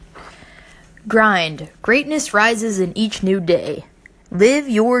Grind. Greatness rises in each new day. Live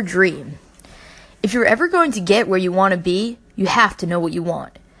your dream. If you're ever going to get where you want to be, you have to know what you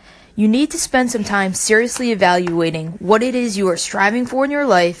want. You need to spend some time seriously evaluating what it is you are striving for in your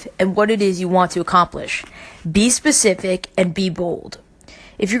life and what it is you want to accomplish. Be specific and be bold.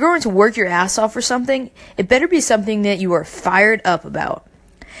 If you're going to work your ass off for something, it better be something that you are fired up about.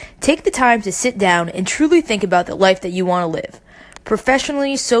 Take the time to sit down and truly think about the life that you want to live,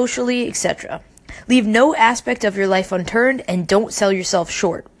 professionally, socially, etc. Leave no aspect of your life unturned and don't sell yourself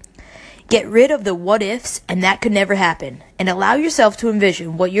short. Get rid of the what ifs and that could never happen, and allow yourself to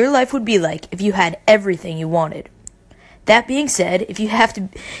envision what your life would be like if you had everything you wanted. That being said, you have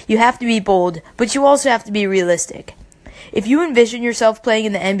to be bold, but you also have to be realistic. If you envision yourself playing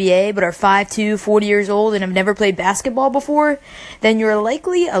in the NBA but are 5'2", 40 years old and have never played basketball before, then you're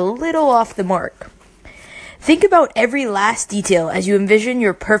likely a little off the mark. Think about every last detail as you envision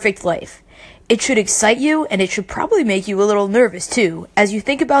your perfect life. It should excite you, and it should probably make you a little nervous too, as you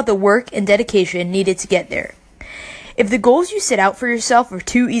think about the work and dedication needed to get there. If the goals you set out for yourself are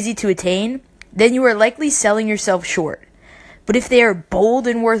too easy to attain, then you are likely selling yourself short. But if they are bold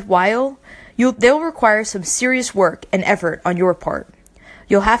and worthwhile, they'll require some serious work and effort on your part.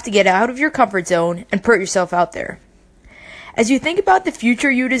 You'll have to get out of your comfort zone and put yourself out there. As you think about the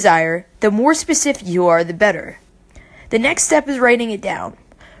future you desire, the more specific you are, the better. The next step is writing it down.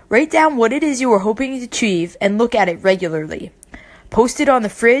 Write down what it is you are hoping to achieve and look at it regularly. Post it on the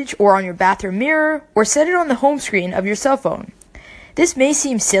fridge or on your bathroom mirror, or set it on the home screen of your cell phone. This may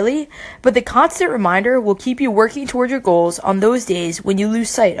seem silly, but the constant reminder will keep you working toward your goals on those days when you lose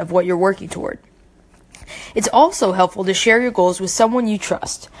sight of what you're working toward. It's also helpful to share your goals with someone you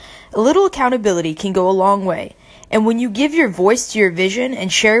trust. A little accountability can go a long way, and when you give your voice to your vision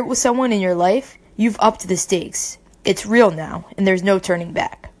and share it with someone in your life, you've upped the stakes. It's real now, and there's no turning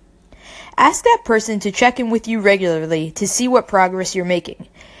back. Ask that person to check in with you regularly to see what progress you're making.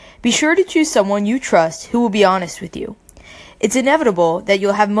 Be sure to choose someone you trust who will be honest with you. It's inevitable that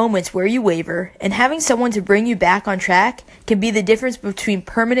you'll have moments where you waver, and having someone to bring you back on track can be the difference between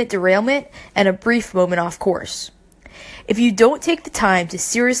permanent derailment and a brief moment off course. If you don't take the time to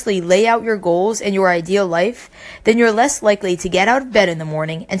seriously lay out your goals and your ideal life, then you're less likely to get out of bed in the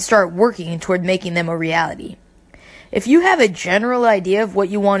morning and start working toward making them a reality. If you have a general idea of what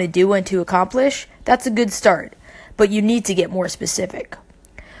you want to do and to accomplish, that's a good start, but you need to get more specific.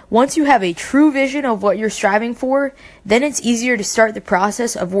 Once you have a true vision of what you're striving for, then it's easier to start the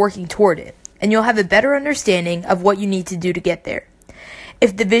process of working toward it, and you'll have a better understanding of what you need to do to get there.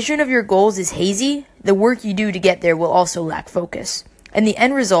 If the vision of your goals is hazy, the work you do to get there will also lack focus, and the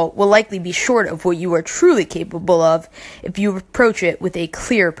end result will likely be short of what you are truly capable of if you approach it with a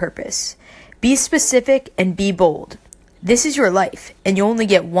clear purpose. Be specific and be bold. This is your life, and you only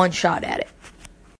get one shot at it.